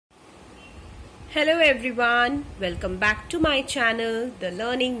Hello everyone, welcome back to my channel, The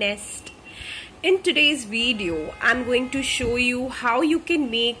Learning Nest. In today's video, I'm going to show you how you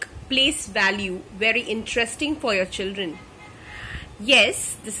can make place value very interesting for your children.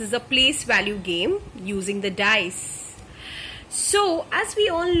 Yes, this is a place value game using the dice. So, as we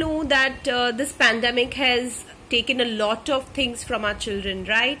all know that this pandemic has taken a lot of things from our children,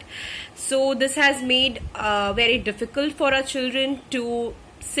 right? So, this has made very difficult for our children to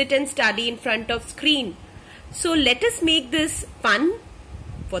sit and study in front of screen. So let us make this fun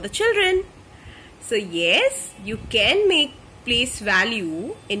for the children. So yes, you can make place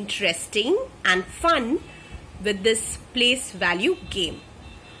value interesting and fun with this place value game.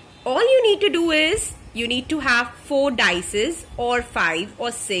 All you need to do is you need to have 4 dices or 5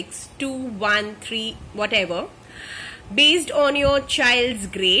 or 6, 2, 1, 3, whatever, based on your child's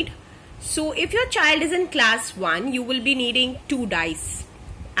grade. So if your child is in class 1, you will be needing 2 dice,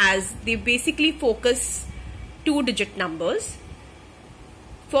 as they basically focus 2-digit numbers.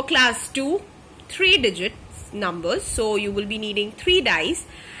 For class 2, 3-digit numbers, so you will be needing 3 dice.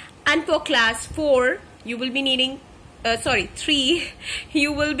 And for class 4, you will be needing 3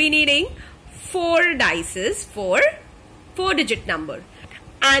 you will be needing 4 dices for 4-digit number,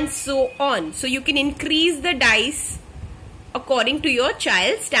 and so on. So you can increase the dice according to your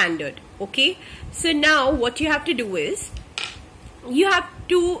child's standard. Okay, so now what you have to do is you have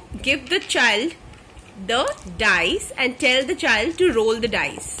to give the child the dice and tell the child to roll the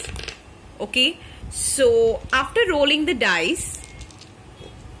dice. Okay, so after rolling the dice,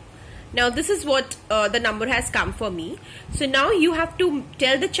 now this is what the number has come for me. So now you have to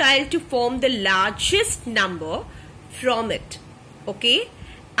tell the child to form the largest number from it. Okay,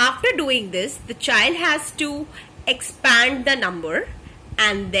 after doing this, the child has to expand the number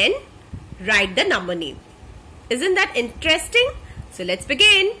and then write the number name. Isn't that interesting? So let's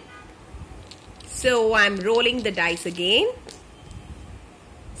begin. So I'm rolling the dice again.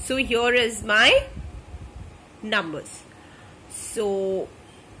 So here is my numbers. So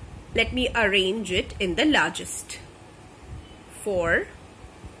let me arrange it in the largest. 4,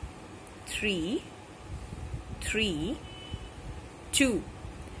 3, 3, 2.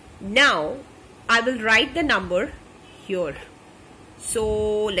 Now I will write the number here.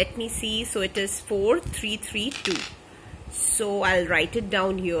 So let me see. So it is 4, 3, 3, 2. So I'll write it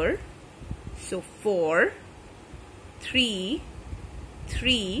down here. So 4, 3,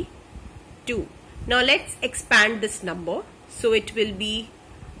 3, 2. Now let's expand this number. So it will be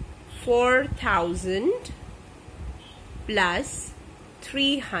 4,000 plus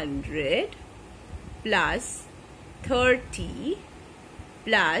 300 plus 30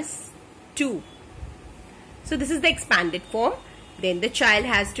 plus 2. So this is the expanded form. Then the child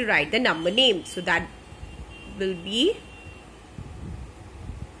has to write the number name. So that will be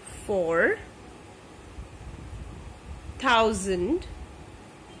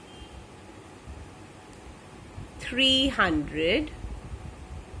 4,300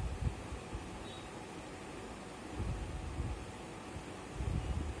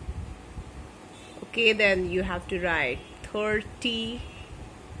 okay, then you have to write 32.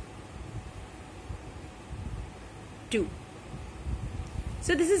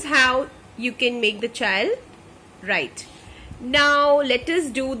 So this is how you can make the child write. Now let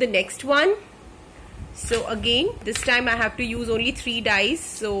us do the next one. So again, this time I have to use only 3 dice.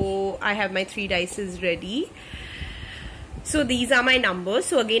 So I have my 3 dices ready. So these are my numbers.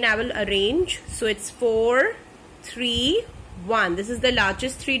 So again I will arrange. So it's 4, 3, 1. This is the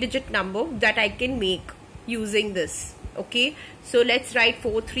largest 3-digit number that I can make using this. Okay, so let's write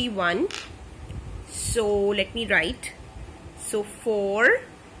 4, 3, 1. So let me write. So 4,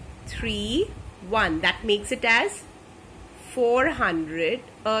 3, 1. That makes it as 400.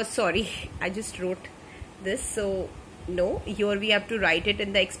 Sorry, I just wrote this. So no, here we have to write it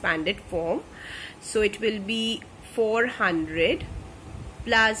in the expanded form. So it will be 400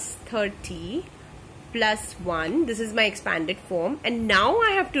 plus 30 plus 1. This is my expanded form. And now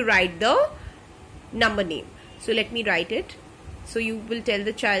I have to write the number name. So let me write it. So you will tell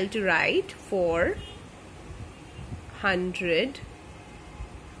the child to write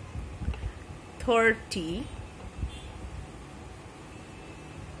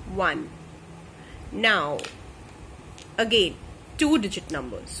 431. Now again 2-digit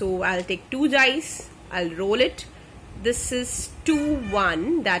number. So I'll take 2 dice. I'll roll it. This is 2,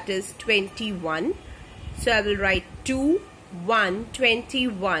 1. That is 21. So I will write 2, 1,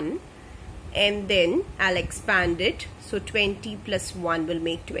 21. And then I'll expand it. So 20 plus 1 will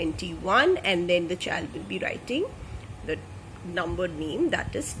make 21. And then the child will be writing the number name,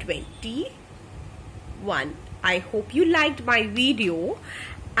 that is 21. I hope you liked my video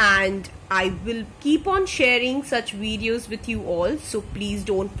and I will keep on sharing such videos with you all. So please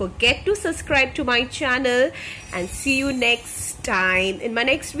don't forget to subscribe to my channel, and see you next time in my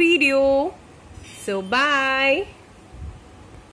next video. So bye.